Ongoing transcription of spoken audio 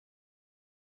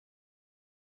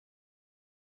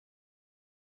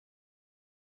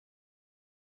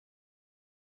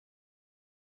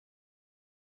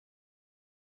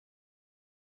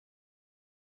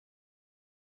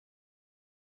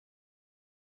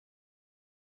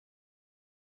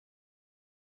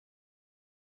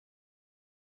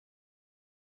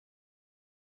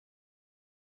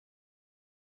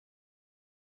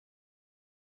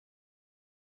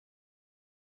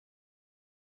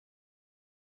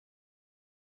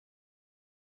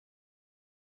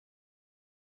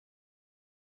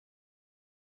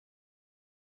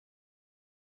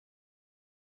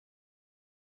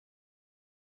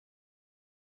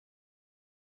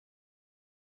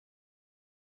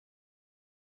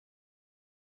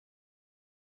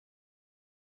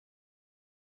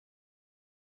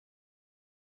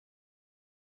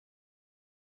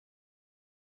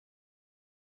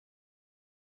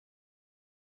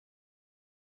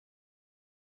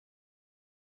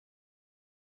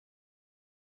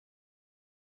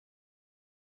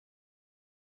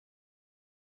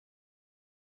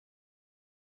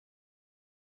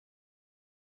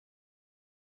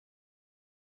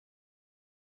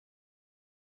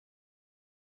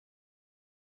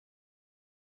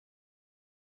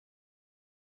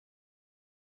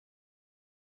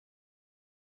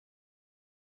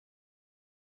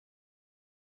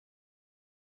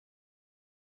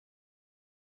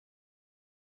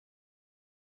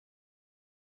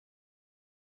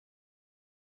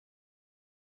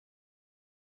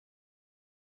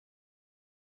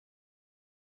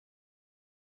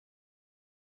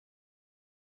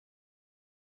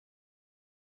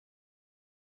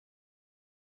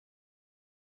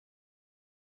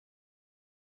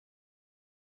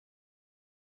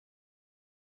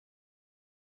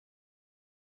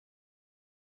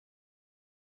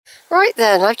Right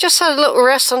then, I've just had a little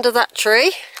rest under that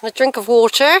tree, and a drink of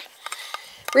water,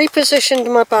 repositioned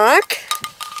my bag.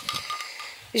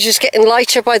 It's just getting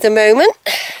lighter by the moment,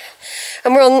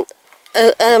 and we're on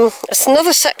it's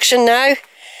another section now.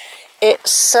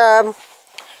 It's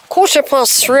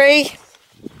 3:15,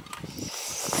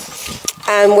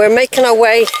 and we're making our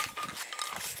way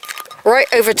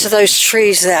right over to those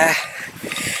trees there.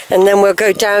 And then we'll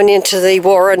go down into the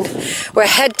warren. We'll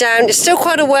head down. It's still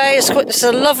quite a way. It's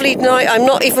a lovely night. I'm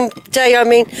not even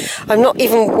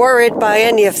worried by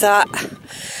any of that.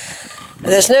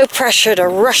 There's no pressure to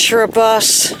rush or a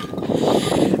bus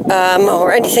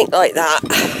or anything like that.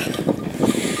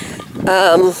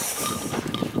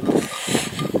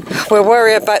 We'll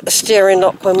worry about the steering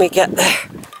lock when we get there.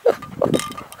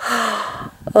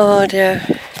 Oh dear.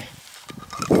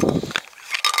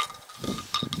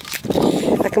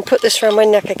 I can put this around my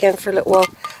neck again for a little while.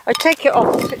 I take it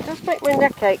off. It does make my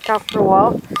neck ache after a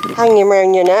while, hanging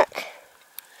around your neck.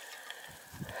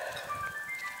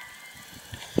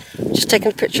 Just taking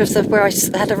a picture of where I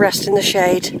had a rest in the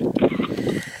shade.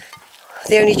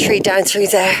 The only tree down through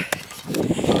there.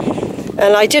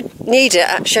 And I did need it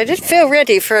actually. I did feel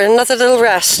ready for another little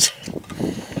rest.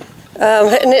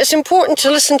 And it's important to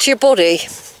listen to your body.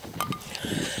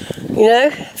 You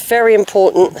know, very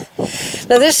important.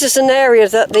 Now this is an area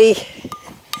that the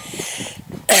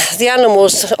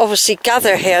animals obviously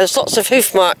gather here. There's lots of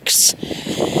hoof marks.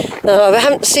 I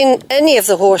haven't seen any of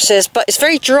the horses, but it's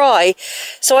very dry.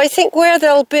 So I think where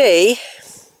they'll be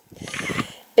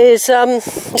is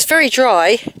it's very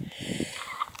dry.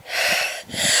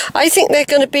 I think they're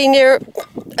going to be near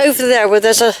over there where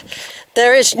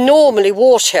there is normally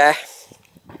water.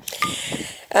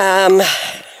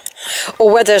 Or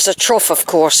where there's a trough, of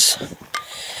course.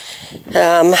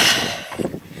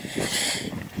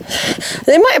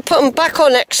 They might have put them back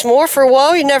on Exmoor for a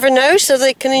while, you never know, so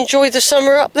they can enjoy the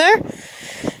summer up there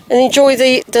and enjoy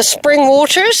the spring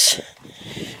waters.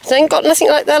 They ain't got nothing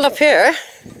like that up here.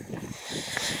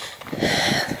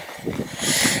 I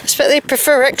expect they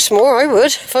prefer Exmoor, I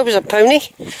would, if I was a pony.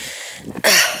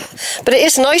 But it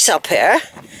is nice up here.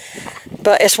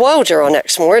 But it's wilder on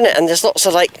Exmoor, isn't it? And there's lots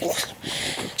of like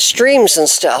streams and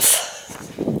stuff.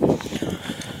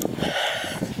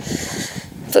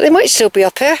 But they might still be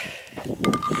up here.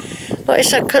 Like I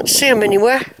said, I can't see them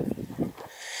anywhere.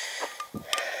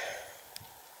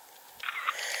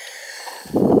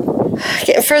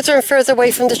 Getting further and further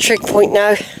away from the trig point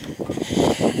now.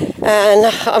 And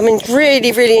I'm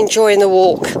really, really enjoying the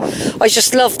walk. I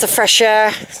just love the fresh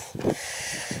air.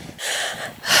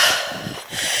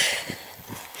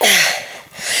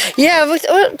 Yeah,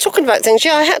 we're talking about things.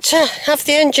 Yeah, I had to have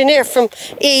the engineer from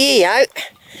EE out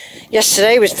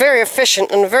yesterday. He was very efficient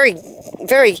and a very,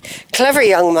 very clever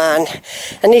young man.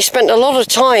 And he spent a lot of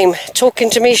time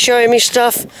talking to me, showing me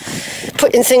stuff,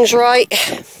 putting things right.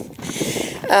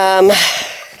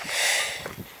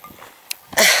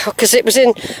 Because it was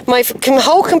in my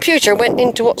whole computer went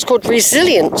into what's called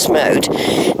resilience mode.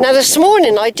 Now this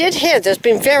morning I did hear there's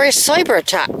been various cyber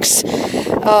attacks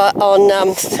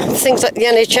on things like the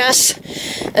NHS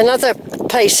and other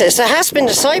places. There has been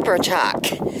a cyber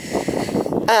attack.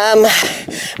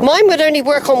 Mine would only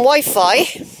work on Wi-Fi,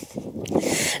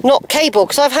 not cable,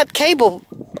 because I've had cable.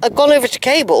 I've gone over to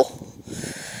cable,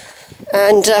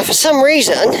 and for some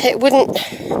reason it wasn't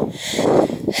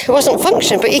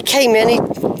functioning. But he came in, he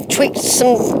tweaked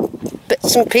some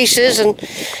bits and pieces and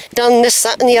done this,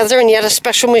 that and the other, and he had a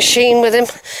special machine with him,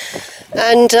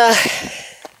 and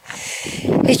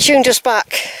he tuned us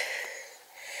back.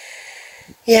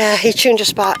 Yeah, he tuned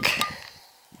us back.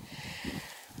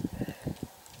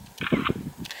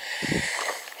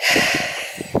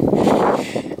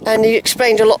 And he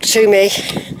explained a lot to me,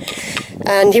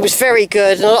 and he was very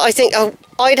good. And I think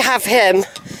I'd have him.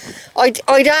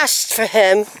 I'd asked for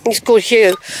him. He's called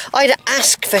Hugh. I'd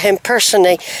ask for him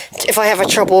personally if I have a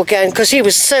trouble again, because he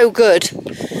was so good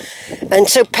and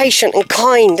so patient and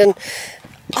kind, and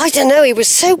I don't know, he was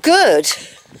so good.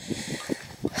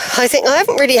 I think I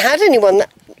haven't really had anyone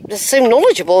that's so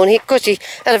knowledgeable, and of course he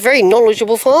had a very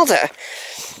knowledgeable father.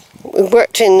 We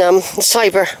worked in the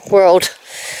cyber world,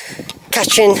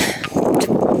 catching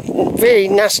really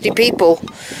nasty people,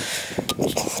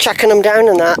 tracking them down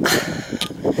and that.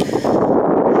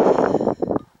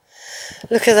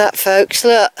 Look at that, folks,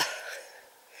 look.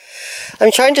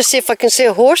 I'm trying to see if I can see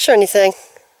a horse or anything.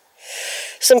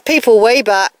 Some people way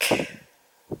back,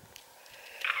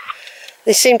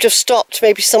 they seem to have stopped.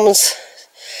 Maybe someone's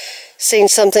seen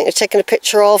something they're taking a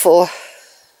picture of, or...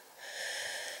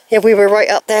 Yeah, we were right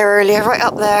up there earlier, right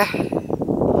up there.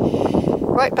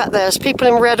 Right back there, there's people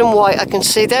in red and white I can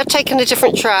see. They're taking a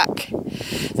different track.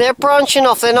 They're branching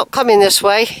off, they're not coming this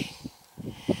way.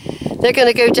 They're going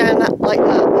to go down that like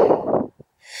that,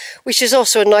 which is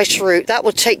also a nice route. That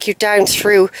will take you down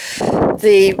through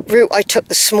the route I took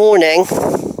this morning.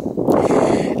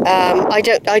 I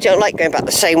don't like going back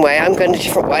the same way. I'm going a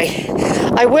different way.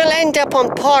 I will end up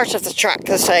on part of the track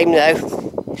the same though.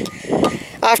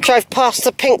 After I've passed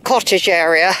the Pink Cottage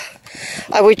area,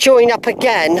 I would join up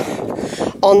again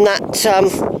on that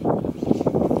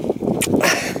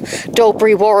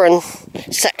Dolbury Warren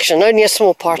section, only a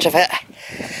small part of it.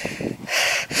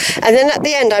 And then at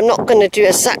the end, I'm not going to do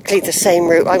exactly the same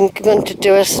route. I'm going to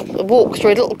do a walk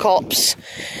through a little copse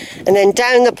and then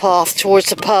down the path towards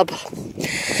the pub.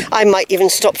 I might even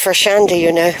stop for a shandy,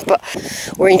 you know, but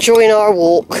we're enjoying our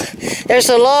walk. There's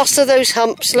the last of those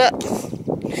humps, look.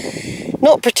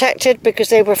 Not protected because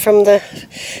they were from the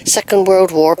Second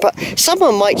World War, but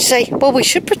someone might say, well, we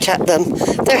should protect them.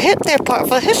 They're part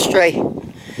of our history.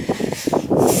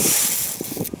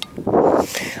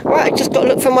 Right, I just got to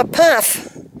look for my path.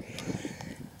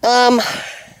 I'm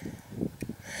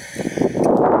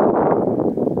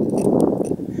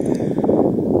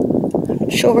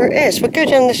not sure where it is. We'll go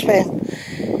down this way.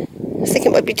 I think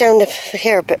it might be down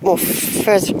here a bit more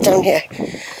further down here. I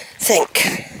think.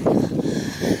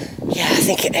 Yeah, I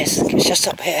think it is. I think it's just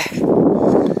up here.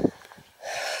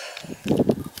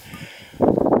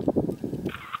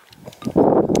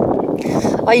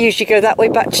 I usually go that way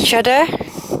back to Cheddar.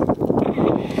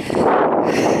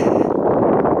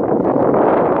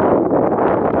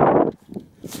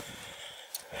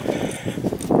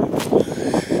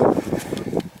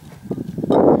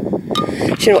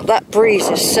 Do you know what, that breeze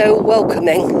is so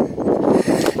welcoming.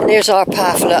 And here's our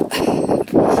path, look.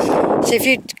 So if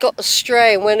you got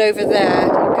astray and went over there, you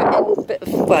got in a bit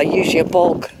of, well, usually a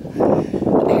bog.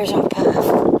 Here's our path.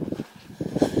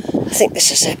 I think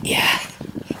this is it, yeah.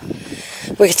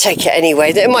 We could take it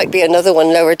anyway. There might be another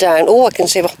one lower down. Oh, I can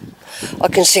see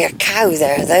a cow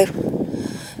there though.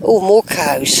 Oh, more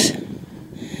cows.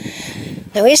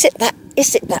 Now is it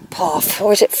that path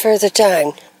or is it further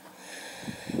down?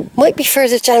 Might be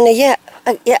further down yet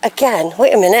again.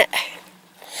 Wait a minute.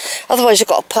 Otherwise I've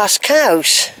got to pass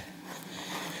cows.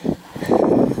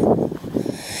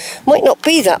 Might not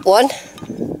be that one.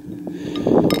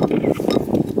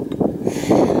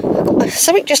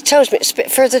 Something just tells me it's a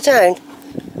bit further down.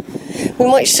 We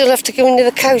might still have to go into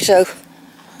the cows though.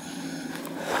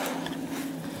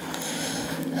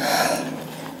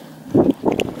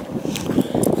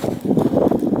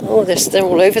 Oh, they're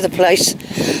all over the place.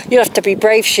 You'll have to be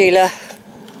brave, Sheila.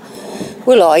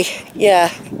 Will I?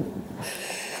 Yeah.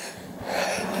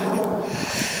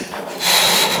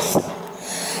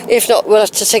 If not, we'll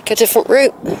have to take a different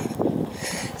route.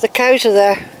 The cows are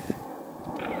there.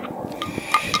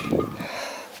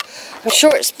 I'm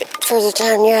sure it's a bit further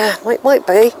down, yeah. Might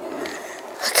be.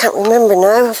 I can't remember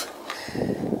now.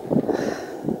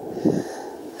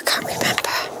 I can't remember.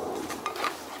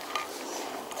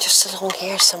 Just along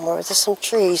here somewhere, there's some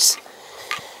trees.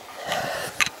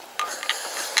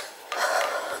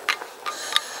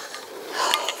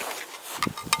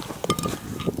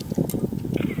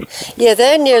 Yeah,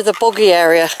 they're near the boggy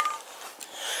area.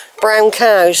 Brown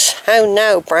cows. How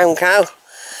now, brown cow?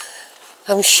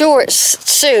 I'm sure it's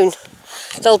soon.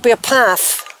 There'll be a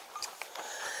path.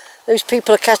 Those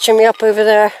people are catching me up over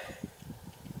there.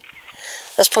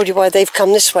 That's probably why they've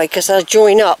come this way, because they'll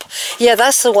join up. Yeah,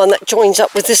 that's the one that joins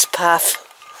up with this path.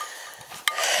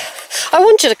 I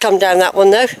wanted to come down that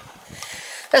one though.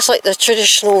 That's like the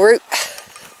traditional route.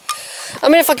 I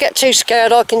mean, if I get too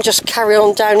scared, I can just carry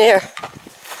on down here.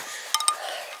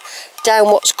 Down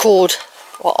what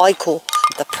I call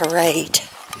the parade.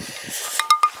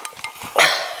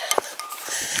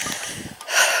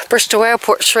 Bristol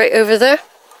Airport straight over there.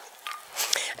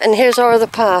 And here's our other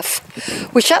path,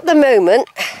 which at the moment,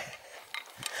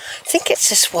 I think it's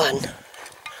this one.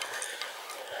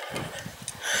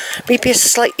 Maybe it's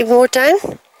slightly more down.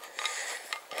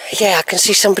 Yeah, I can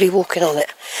see somebody walking on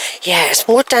it. Yeah, it's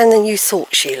more down than you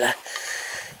thought, Sheila.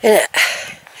 Isn't it?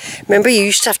 Remember, you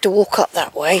used to have to walk up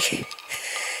that way.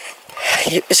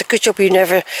 It's a good job you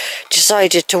never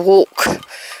decided to walk.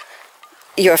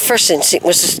 Your first instinct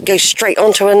was to go straight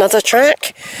onto another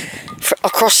track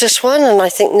across this one, and I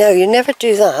think no, you never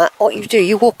do that. What you do,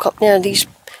 you walk up near these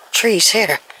trees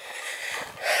here.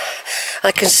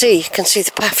 I can see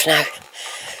the path now.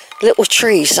 Little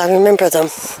trees, I remember them.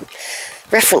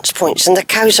 Reference points, and the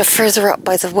cows are further up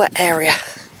by the wet area.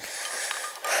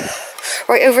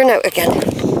 Right, over and out again.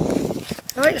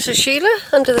 Alright, so Sheila,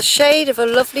 under the shade of a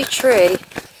lovely tree,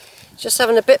 just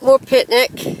having a bit more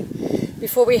picnic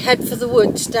before we head for the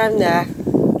woods down there,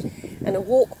 and a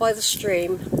walk by the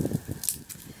stream.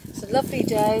 lovely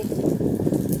day.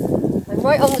 I'm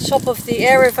right on the top of the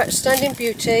area of outstanding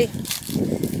beauty.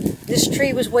 This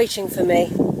tree was waiting for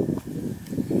me.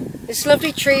 This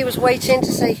lovely tree was waiting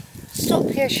to say, stop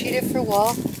here, Sheila, for a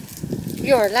while.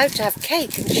 You're allowed to have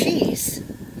cake and cheese.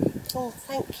 Oh,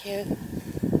 thank you.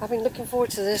 I've been looking forward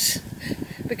to this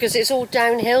because it's all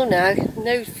downhill now.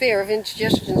 No fear of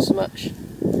indigestion so much.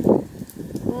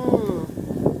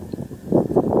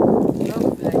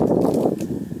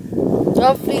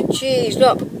 Lovely cheese,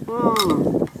 look.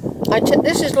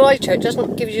 This is lighter, it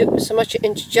doesn't give you so much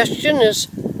indigestion as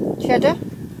cheddar.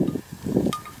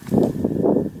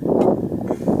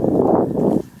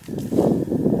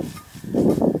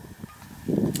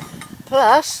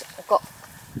 Plus, I've got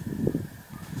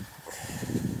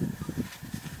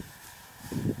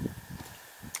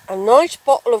a nice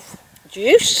bottle of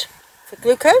juice for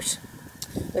glucose.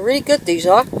 They're really good, these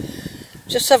are.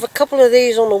 Just have a couple of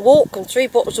these on the walk and 3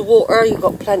 bottles of water, you've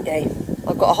got plenty.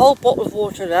 I've got a whole bottle of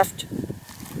water left.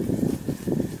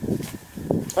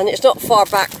 And it's not far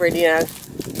back really now.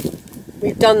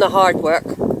 We've done the hard work.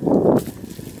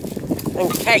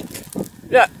 And cake.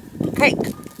 Look,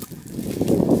 cake.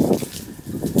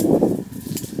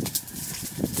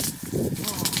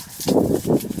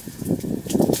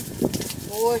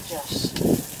 Gorgeous.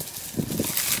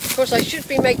 Of course I should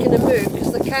be making a move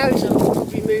because the cows are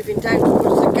probably moving down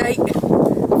towards the gate. I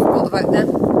forgot about them.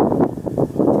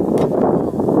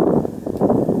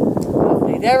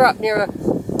 Lovely. They're up near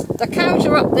the cows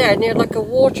are up there near like a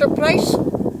water place.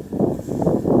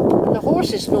 And the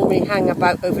horses normally hang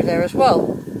about over there as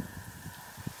well.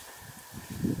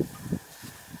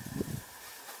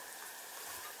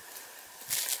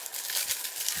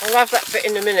 I'll have that bit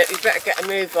in a minute, we better get a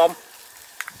move on.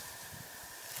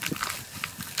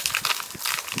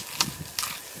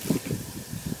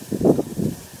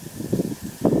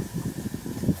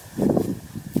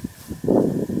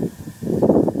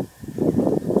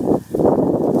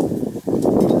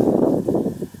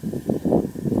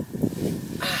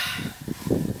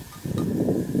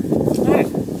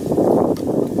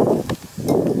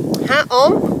 Hat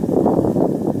on.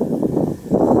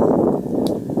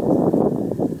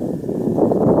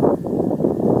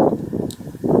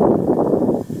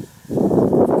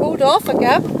 Pulled off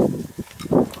again.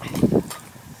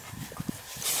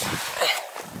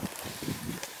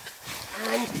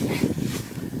 And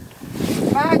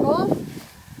bag on.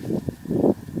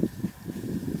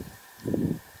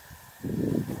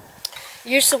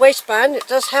 Use the waistband, it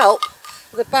does help.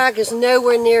 The bag is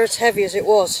nowhere near as heavy as it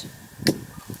was.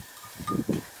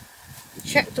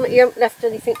 Check that you haven't left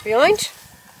anything behind.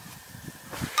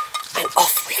 And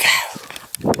off we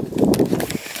go.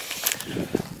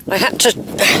 I had to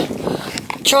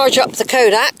charge up the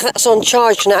Kodak, that's on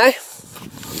charge now.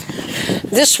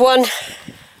 This one,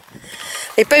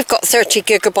 they both got 30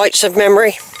 gigabytes of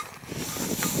memory.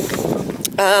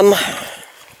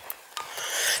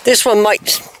 This one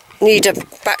might need a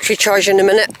battery charge in a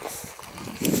minute.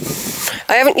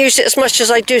 I haven't used it as much as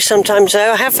I do sometimes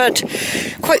though. I have had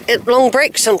quite a long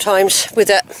break sometimes with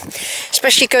it,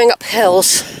 especially going up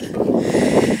hills.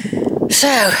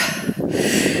 So,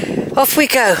 off we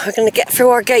go. We're going to get through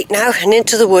our gate now and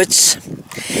into the woods.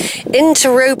 Into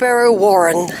Rowberrow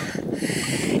Warren.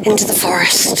 Into the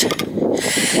forest.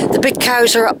 The big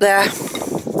cows are up there.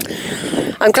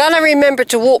 I'm glad I remembered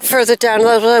to walk further down,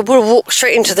 otherwise I would have walked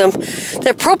straight into them.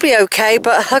 They're probably okay,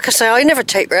 but like I say, I never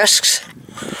take risks.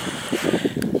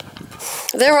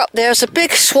 They're up there, there's a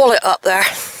big swallow up there.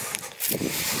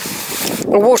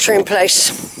 A watering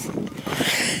place.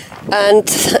 And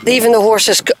even the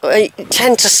horses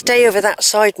tend to stay over that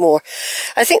side more.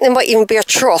 I think there might even be a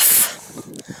trough.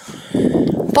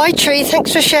 Bye tree,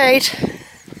 thanks for shade.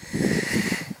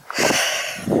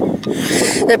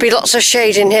 There'll be lots of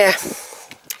shade in here.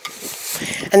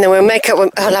 And then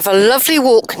I'll have a lovely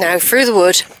walk now through the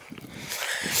wood.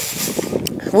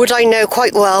 Wood I know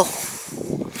quite well.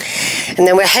 And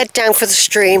then we'll head down for the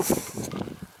stream.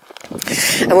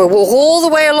 And we'll walk all the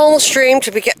way along the stream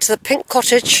till we get to the pink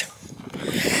cottage.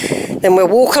 Then we'll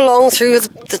walk along through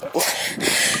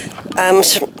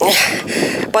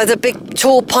by the big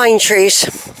tall pine trees.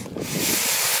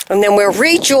 And then we'll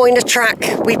rejoin the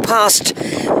track we passed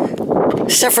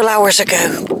several hours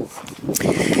ago.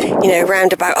 You know,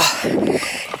 round about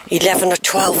 11 or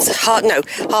 12,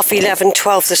 half 11,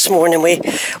 12 this morning.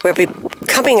 We'll be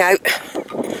coming out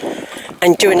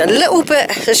and doing a little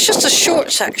bit. It's just a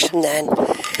short section then.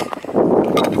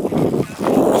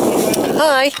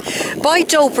 Hi, by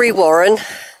Rowberrow Warren,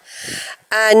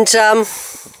 and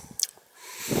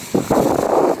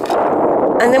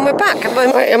and then we're back.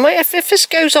 If this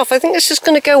goes off, I think this is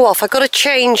going to go off. I've got to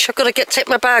change. I've got to take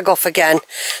my bag off again.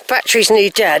 Batteries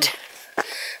need dead.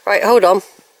 Right, hold on.